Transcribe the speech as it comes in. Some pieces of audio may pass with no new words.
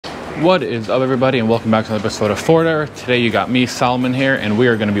What is up, everybody, and welcome back to another episode of Forder. Today you got me, Solomon, here, and we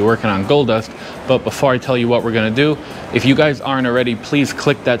are going to be working on gold dust. But before I tell you what we're going to do, if you guys aren't already, please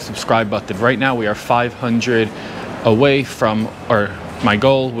click that subscribe button. Right now we are 500 away from my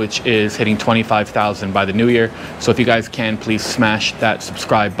goal, which is hitting 25,000 by the new year. So if you guys can, please smash that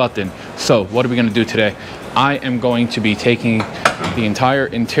subscribe button. So what are we going to do today? I am going to be taking the entire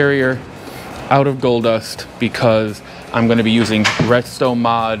interior out of gold dust because I'm going to be using Resto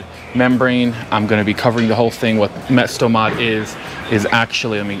Mod membrane. I'm going to be covering the whole thing. What Resto Mod is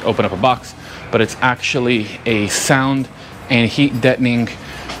actually, let me open up a box, but it's actually a sound and heat deadening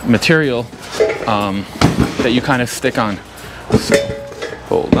material that you kind of stick on. So,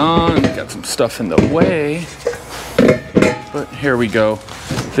 hold on, got some stuff in the way, but here we go.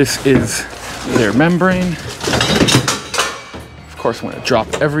 This is their membrane. Of course, I'm going to drop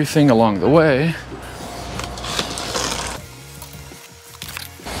everything along the way.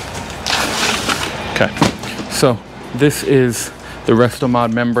 Okay, so this is the Resto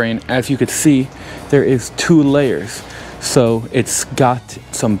Mod membrane. As you could see, there is 2 layers. So it's got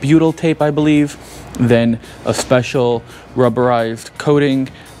some butyl tape, I believe, then a special rubberized coating,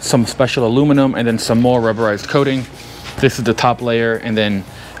 some special aluminum, and then some more rubberized coating. This is the top layer, and then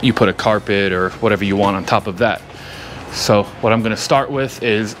you put a carpet or whatever you want on top of that. So what I'm going to start with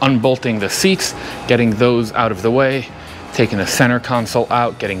is unbolting the seats, getting those out of the way, taking the center console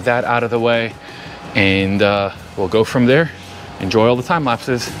out, getting that out of the way, and we'll go from there. Enjoy all the time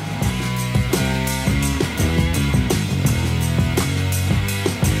lapses.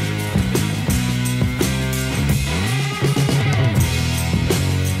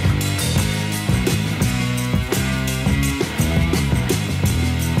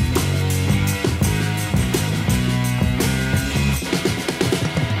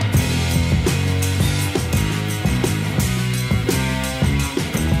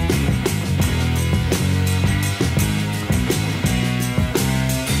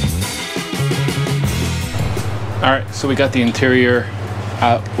 Alright, so we got the interior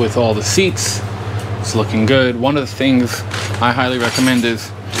out with all the seats. It's looking good. One of the things I highly recommend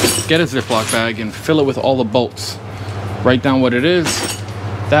is get a Ziploc bag and fill it with all the bolts. Write down what it is.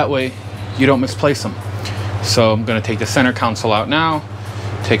 That way you don't misplace them. So I'm going to take the center console out now,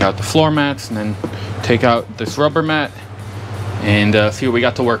 take out the floor mats, and then take out this rubber mat and see what we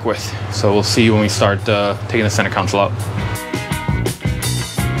got to work with. So we'll see when we start taking the center console out.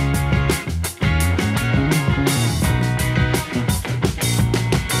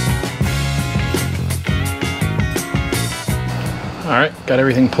 Alright, got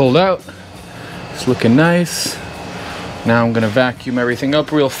everything pulled out. It's looking nice. Now I'm going to vacuum everything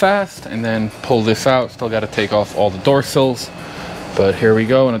up real fast and then pull this out. Still got to take off all the door sills. But here we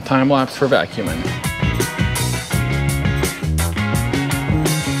go in a time lapse for vacuuming.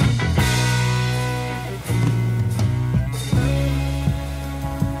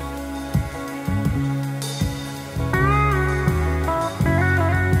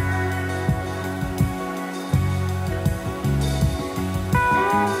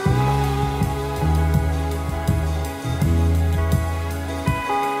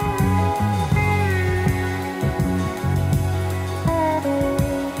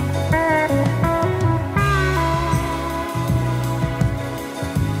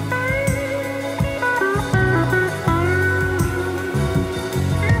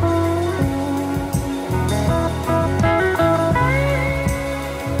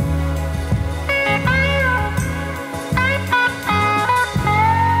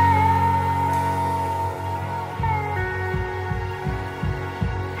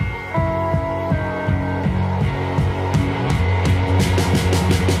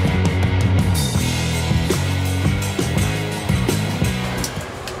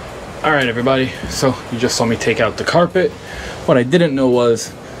 Alright, everybody, so you just saw me take out the carpet. What I didn't know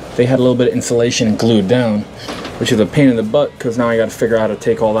was they had a little bit of insulation glued down, which is a pain in the butt because now I got to figure out how to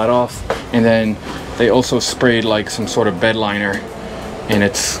take all that off. And then they also sprayed like some sort of bed liner, and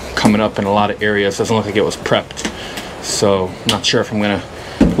it's coming up in a lot of areas. Doesn't look like it was prepped. So I'm not sure if I'm going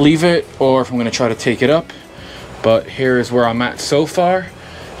to leave it or if I'm going to try to take it up. But here is where I'm at so far.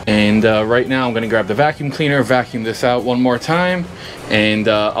 And right now I'm going to grab the vacuum cleaner, vacuum this out one more time, and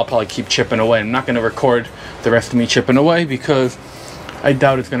I'll probably keep chipping away. I'm not going to record the rest of me chipping away because I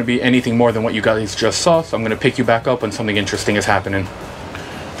doubt it's going to be anything more than what you guys just saw. So I'm going to pick you back up when something interesting is happening.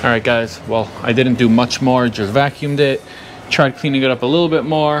 Alright guys, well, I didn't do much more, just vacuumed it, tried cleaning it up a little bit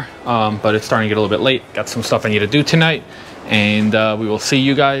more, but it's starting to get a little bit late. Got some stuff I need to do tonight, and we will see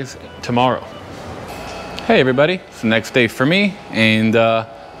you guys tomorrow. Hey everybody, it's the next day for me, and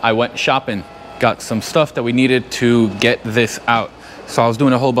I went shopping. Got some stuff that we needed to get this out. So I was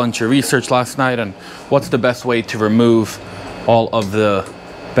doing a whole bunch of research last night on what's the best way to remove all of the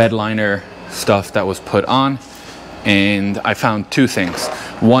Bedliner stuff that was put on. And I found two things.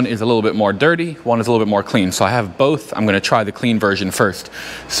 One is a little bit more dirty, one is a little bit more clean. So I have both. I'm gonna try the clean version first.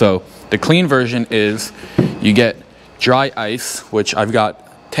 So the clean version is you get dry ice, which I've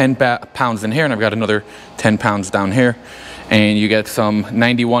got 10 pounds in here and I've got another 10 pounds down here. And you get some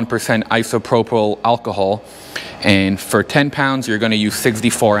 91% isopropyl alcohol. And for 10 pounds, you're gonna use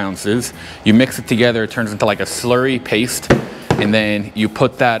 64 ounces. You mix it together, it turns into like a slurry paste. And then you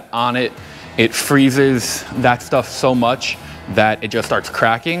put that on it. It freezes that stuff so much that it just starts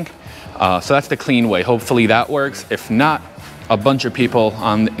cracking. So that's the clean way. Hopefully that works. If not, a bunch of people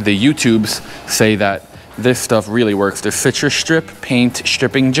on the YouTubes say that this stuff really works. The Citristrip paint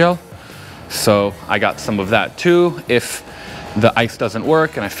stripping gel. So I got some of that too if the ice doesn't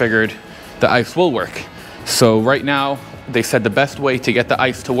work, and I figured the ice will work. So right now, they said the best way to get the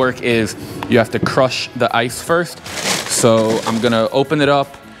ice to work is you have to crush the ice first. So I'm gonna open it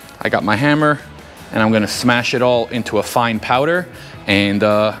up. I got my hammer and I'm gonna smash it all into a fine powder. And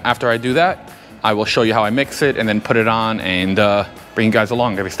after I do that, I will show you how I mix it and then put it on and bring you guys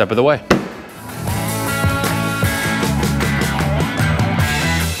along every step of the way.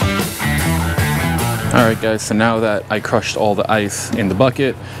 All right guys, so now that I crushed all the ice in the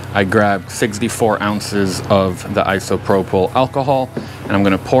bucket, I grabbed 64 ounces of the isopropyl alcohol and I'm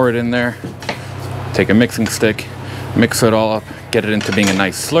gonna pour it in there, take a mixing stick, mix it all up, get it into being a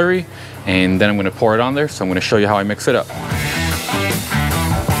nice slurry, and then I'm gonna pour it on there. So I'm gonna show you how I mix it up.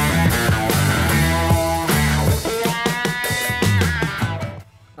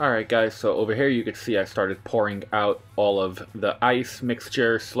 All right guys, so over here you can see I started pouring out all of the ice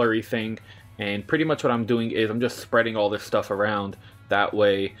mixture slurry thing. And pretty much what I'm doing is I'm just spreading all this stuff around. That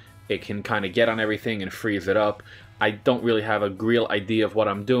way it can kind of get on everything and freeze it up. I don't really have a real idea of what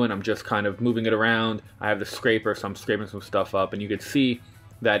I'm doing. I'm just kind of moving it around. I have the scraper, so I'm scraping some stuff up. And you can see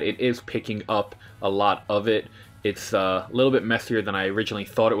that it is picking up a lot of it. It's a little bit messier than I originally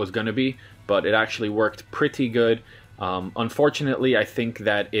thought it was going to be, but it actually worked pretty good. Unfortunately, I think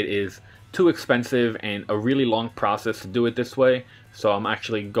that it is too expensive and a really long process to do it this way. So I'm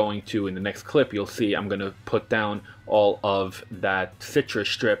actually going to, in the next clip, you'll see I'm going to put down all of that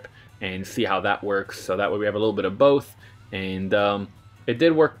Citristrip and see how that works. So that way we have a little bit of both. And it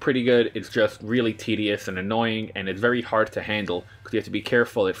did work pretty good. It's just really tedious and annoying, and it's very hard to handle because you have to be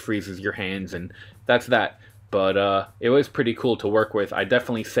careful. It freezes your hands, and that's that. But it was pretty cool to work with. I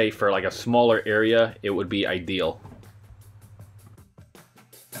definitely say for like a smaller area, it would be ideal.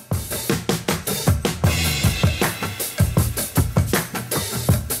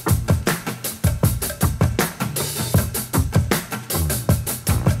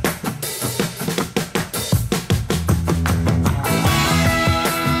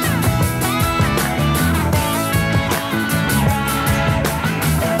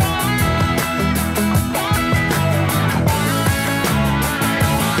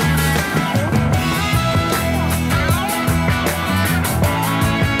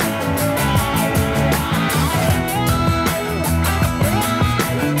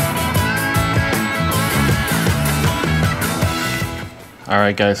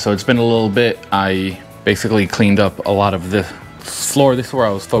 Alright guys, so it's been a little bit. I basically cleaned up a lot of the floor. This is where I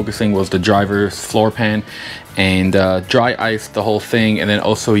was focusing, was the driver's floor pan, and dry iced the whole thing, and then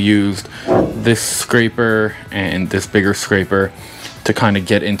also used this scraper and this bigger scraper to kind of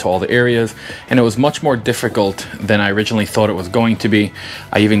get into all the areas. And it was much more difficult than I originally thought it was going to be.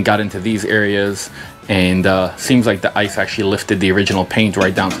 I even got into these areas, and seems like the ice actually lifted the original paint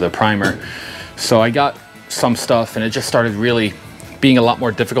right down to the primer. So I got some stuff and it just started really being a lot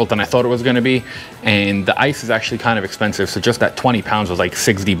more difficult than I thought it was going to be. And the ice is actually kind of expensive, so just that 20 pounds was like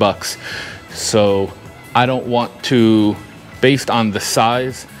 60 bucks. So I don't want to, based on the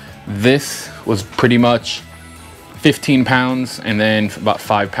size, this was pretty much 15 pounds and then about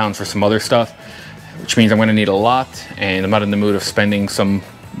 5 pounds for some other stuff, which means I'm going to need a lot, and I'm not in the mood of spending some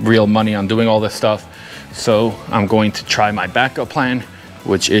real money on doing all this stuff. So I'm going to try my backup plan,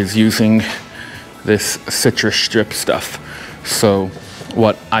 which is using this Citristrip stuff. So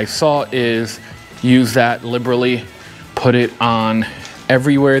what I saw is use that liberally, put it on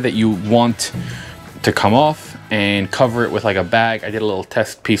everywhere that you want to come off, and cover it with like a bag. I did a little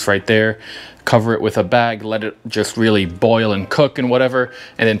test piece right there. Cover it with a bag, let it just really boil and cook and whatever,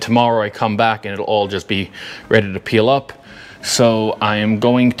 and then tomorrow I come back and it'll all just be ready to peel up. So I am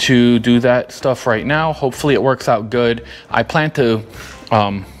going to do that stuff right now. Hopefully it works out good. I plan to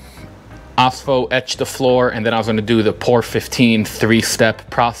Ospo etch the floor, and then I was going to do the pour 15 3-step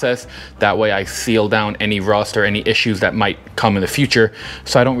process. That way I seal down any rust or any issues that might come in the future.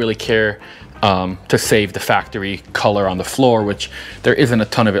 So I don't really care to save the factory color on the floor, which there isn't a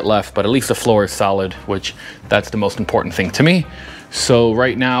ton of it left, but at least the floor is solid, which that's the most important thing to me. So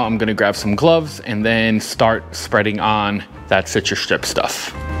right now I'm gonna grab some gloves and then start spreading on that Citristrip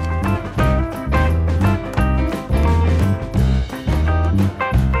stuff.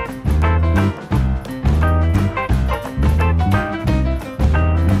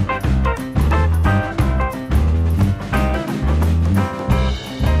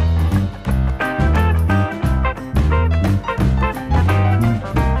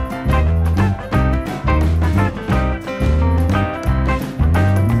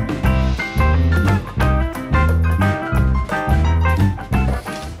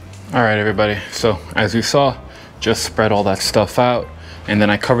 All right, everybody, so as you saw, just spread all that stuff out, and then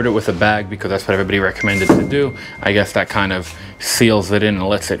I covered it with a bag because that's what everybody recommended to do. I guess that kind of seals it in and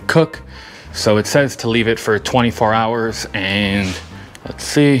lets it cook. So it says to leave it for 24 hours, and let's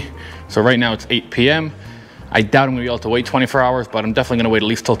see. So right now it's 8 p.m. I doubt I'm gonna be able to wait 24 hours, but I'm definitely gonna wait at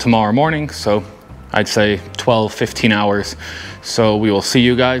least till tomorrow morning. So I'd say 12, 15 hours. So we will see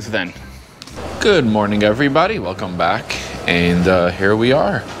you guys then. Good morning, everybody. Welcome back. And here we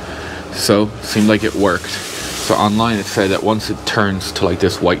are. So seemed like it worked. So online it said that once it turns to like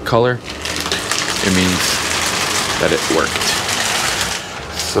this white color, it means that it worked.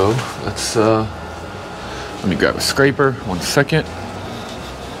 So let's let me grab a scraper, 1 second.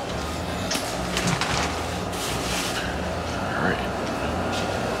 All right.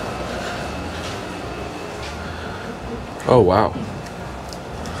 Oh wow.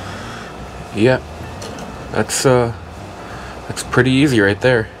 Yeah, that's pretty easy right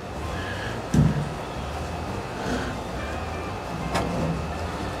there.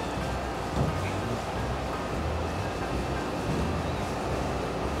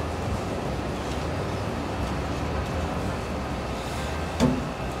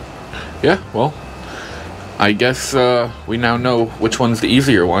 Yeah, well, I guess we now know which one's the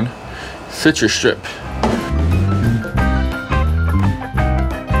easier one. Citristrip.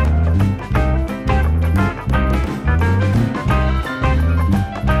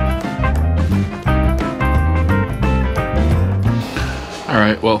 All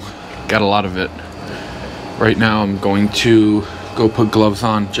right, well, got a lot of it. Right now I'm going to go put gloves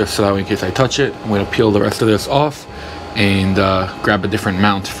on just so that way in case I touch it. I'm gonna peel the rest of this off and grab a different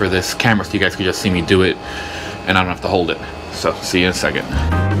mount for this camera so you guys can just see me do it and I don't have to hold it. So see you in a second.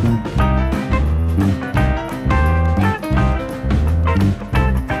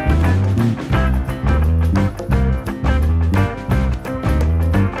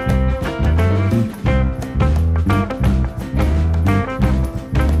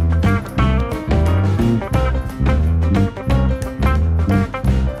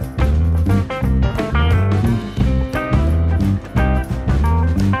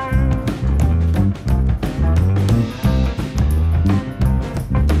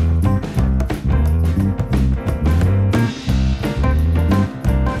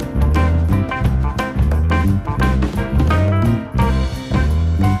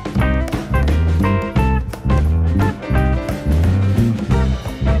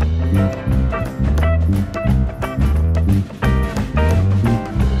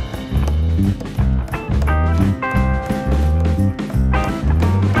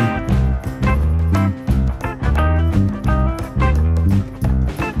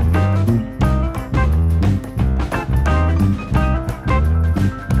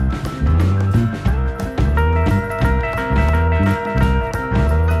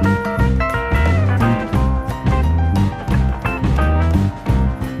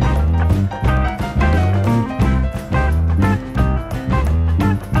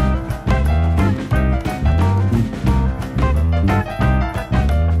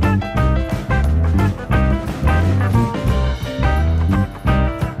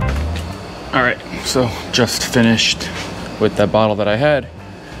 So just finished with that bottle that I had,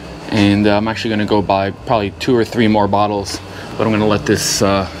 and I'm actually gonna go buy probably 2 or 3 more bottles, but I'm gonna let this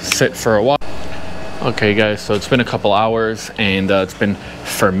sit for a while. Okay guys, so it's been a couple hours and it's been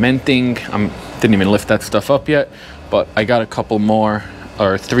fermenting. Didn't even lift that stuff up yet, but I got a couple more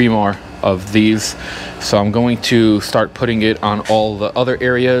or 3 more of these. So I'm going to start putting it on all the other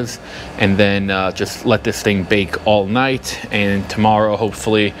areas and then just let this thing bake all night, and tomorrow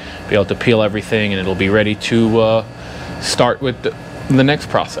hopefully be able to peel everything and it'll be ready to start with the next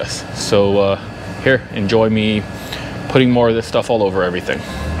process. So here, enjoy me putting more of this stuff all over everything.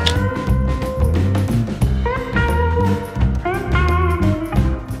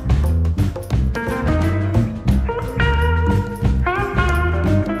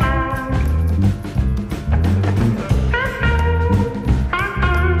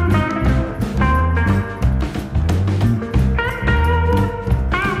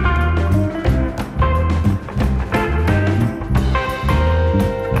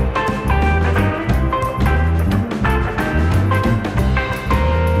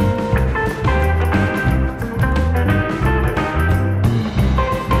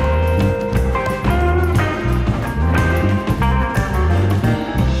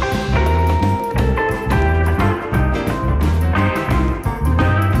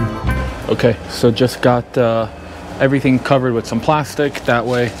 Okay, so just got everything covered with some plastic. That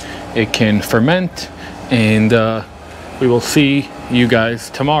way it can ferment, and we will see you guys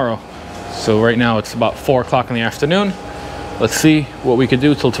tomorrow. So right now it's about 4 o'clock in the afternoon. Let's see what we could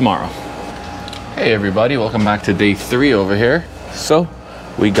do till tomorrow. Hey everybody, welcome back to day 3 over here. So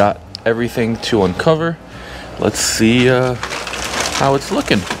we got everything to uncover. Let's see how it's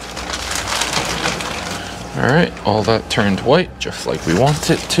looking. All right, all that turned white just like we want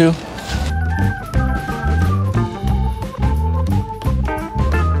it to.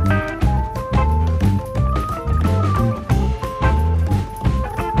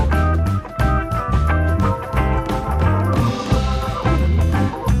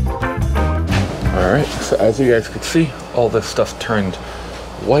 All right, so as you guys could see, all this stuff turned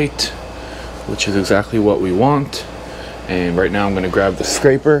white, which is exactly what we want. And right now I'm gonna grab the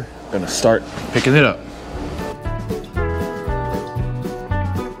scraper, I'm gonna start picking it up.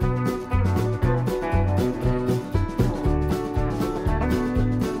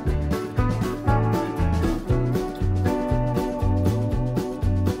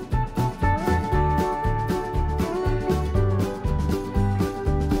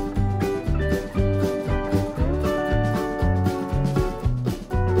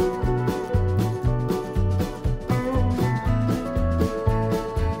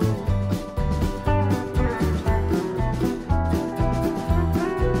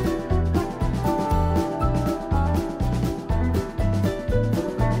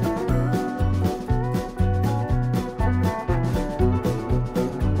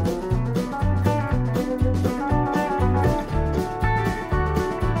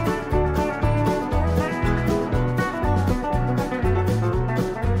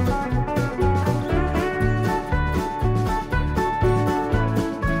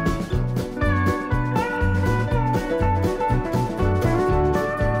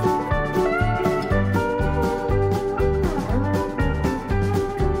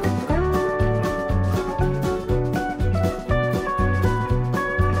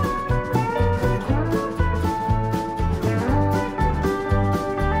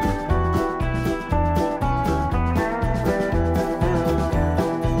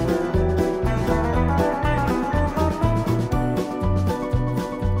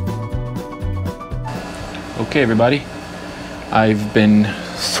 Okay everybody, I've been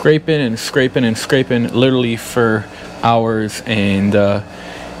scraping and scraping and scraping literally for hours, and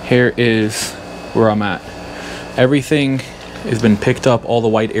here is where I'm at. Everything has been picked up. All the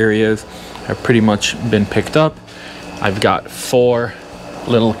white areas have pretty much been picked up. I've got 4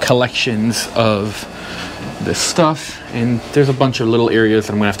 little collections of this stuff, and there's a bunch of little areas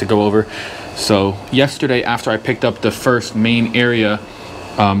that I'm gonna have to go over. So yesterday, after I picked up the first main area,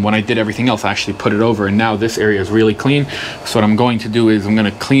 when I did everything else, I actually put it over, and now this area is really clean. So what I'm going to do is I'm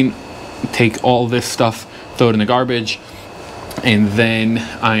going to take all this stuff, throw it in the garbage, and then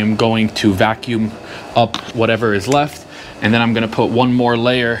I am going to vacuum up whatever is left, and then I'm going to put one more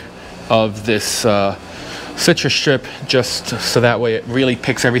layer of this Citristrip, just so that way it really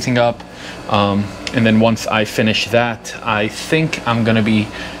picks everything up. And then once I finish that, I think I'm going to be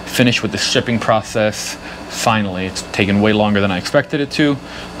finished with the shipping process. Finally, it's taken way longer than I expected it to.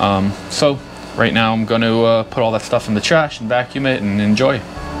 So right now I'm going to put all that stuff in the trash and vacuum it and enjoy.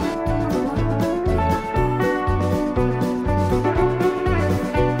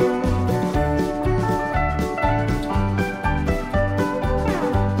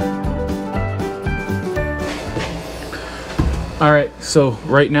 All right, so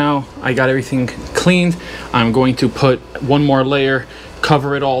right now I got everything cleaned. I'm going to put one more layer,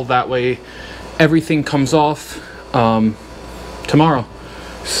 cover it all, that way everything comes off tomorrow.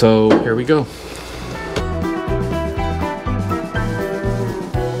 So here we go.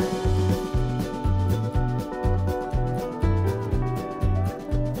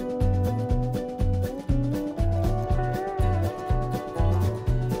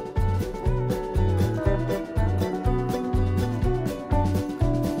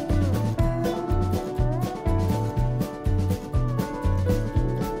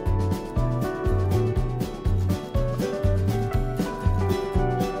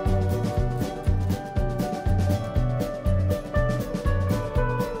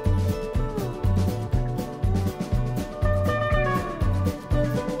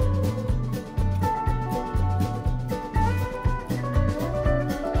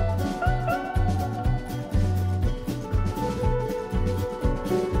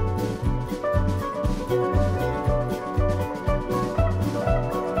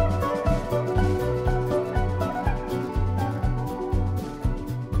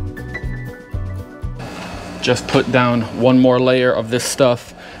 just put down one more layer of this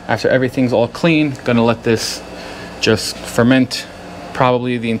stuff after everything's all clean. Gonna let this just ferment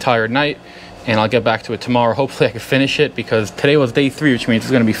probably the entire night, and I'll get back to it tomorrow. Hopefully I can finish it, because today was day 3, which means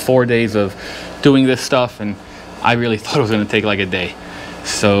it's gonna be 4 days of doing this stuff, and I really thought it was gonna take like a day.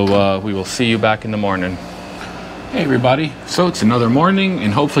 So we will see you back in the morning. Hey everybody, so it's another morning,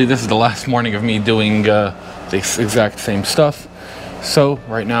 and hopefully this is the last morning of me doing this exact same stuff. So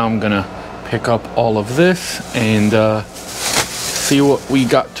right now I'm gonna pick up all of this and see what we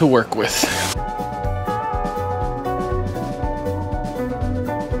got to work with.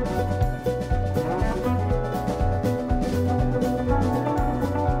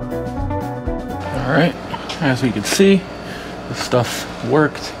 All right, as we can see, the stuff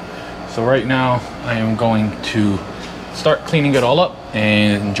worked. So right now I am going to start cleaning it all up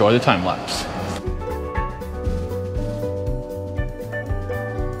and enjoy the time lapse.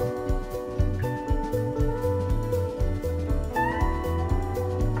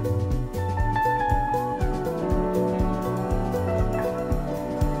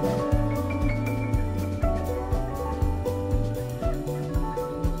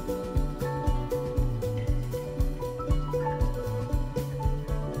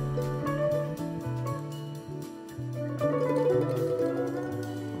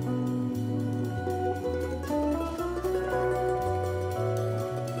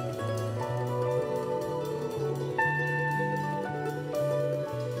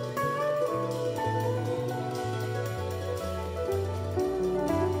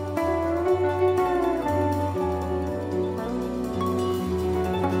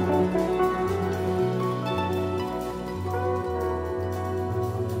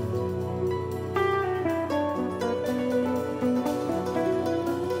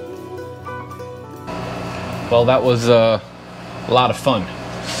 Well, that was a lot of fun.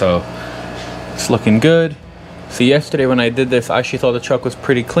 So it's looking good. See, yesterday when I did this, I actually thought the truck was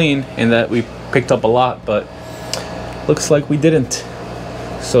pretty clean and that we picked up a lot, but looks like we didn't.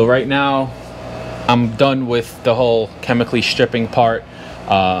 So right now I'm done with the whole chemically stripping part.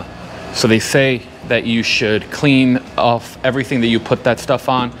 So they say that you should clean off everything that you put that stuff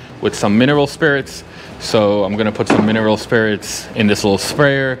on with some mineral spirits. So I'm gonna put some mineral spirits in this little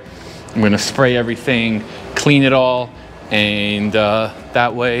sprayer. I'm gonna spray everything, clean it all, and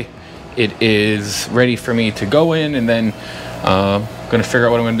that way it is ready for me to go in, and then I'm gonna figure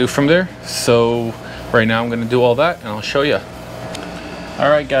out what I'm gonna do from there. So right now I'm gonna do all that and I'll show you. All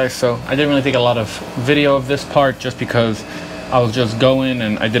right guys, so I didn't really take a lot of video of this part just because I was just going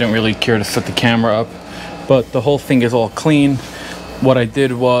and I didn't really care to set the camera up, but the whole thing is all clean. What I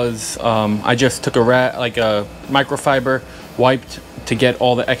did was I just took a microfiber, wiped to get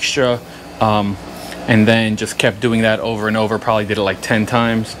all the extra, and then just kept doing that over and over. Probably did it like 10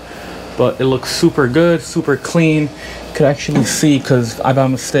 times, but it looks super good, super clean. You could actually see, because I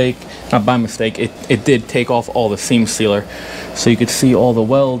not by mistake, it did take off all the seam sealer, so you could see all the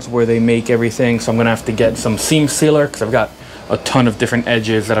welds where they make everything. So I'm gonna have to get some seam sealer because I've got a ton of different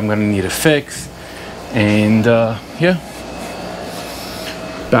edges that I'm gonna need to fix. And yeah,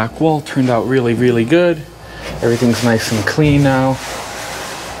 back wall turned out really, really good. Everything's nice and clean now.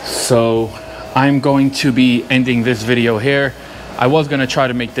 So I'm going to be ending this video here. I was gonna try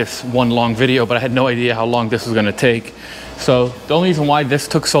to make this one long video, but I had no idea how long this was gonna take. So the only reason why this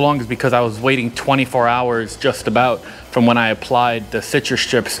took so long is because I was waiting 24 hours just about from when I applied the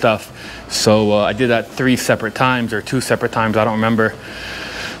Citristrip stuff. So I did that 3 separate times or 2 separate times, I don't remember.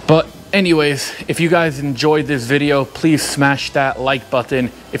 But anyways, if you guys enjoyed this video, please smash that like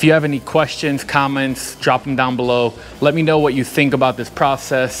button. If you have any questions, comments, drop them down below. Let me know what you think about this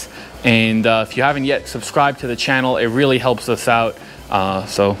process. And if you haven't yet subscribed to the channel, it really helps us out.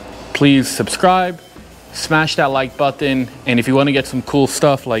 So please subscribe, smash that like button. And if you want to get some cool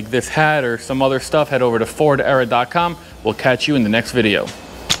stuff like this hat or some other stuff, head over to FordEra.com. We'll catch you in the next video.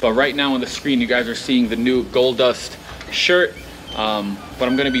 But right now on the screen, you guys are seeing the new Gold Dust shirt. What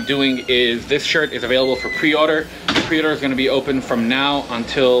I'm going to be doing is, this shirt is available for pre-order. The pre-order is going to be open from now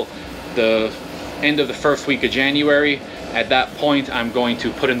until the end of the first week of January. At that point, I'm going to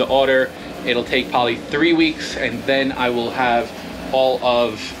put in the order. It'll take probably 3 weeks, and then I will have all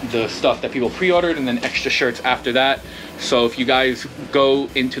of the stuff that people pre-ordered and then extra shirts after that. So if you guys go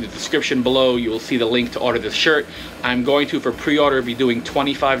into the description below, you will see the link to order this shirt. I'm going to, for pre-order, be doing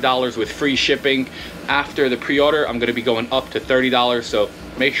 $25 with free shipping. After the pre-order, I'm going to be going up to $30, so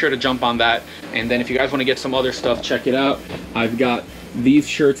make sure to jump on that. And then if you guys want to get some other stuff, check it out. I've got these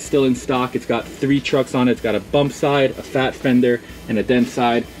shirts still in stock. It's got 3 trucks on it. It's got a bump side, a fat fender, and a dent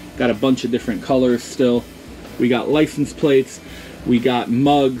side. Got a bunch of different colors still. We got license plates. We got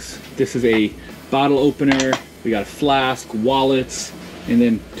mugs. This is a bottle opener, we got a flask, wallets, and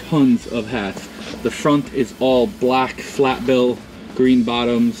then tons of hats. The front is all black flat bill, green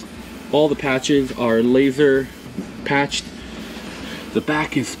bottoms. All the patches are laser patched. The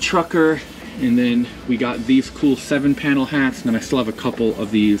back is trucker, and then we got these cool 7-panel hats, and then I still have a couple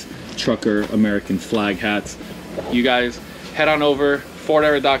of these trucker American flag hats. You guys head on over,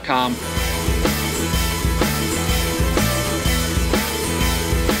 forderra.com.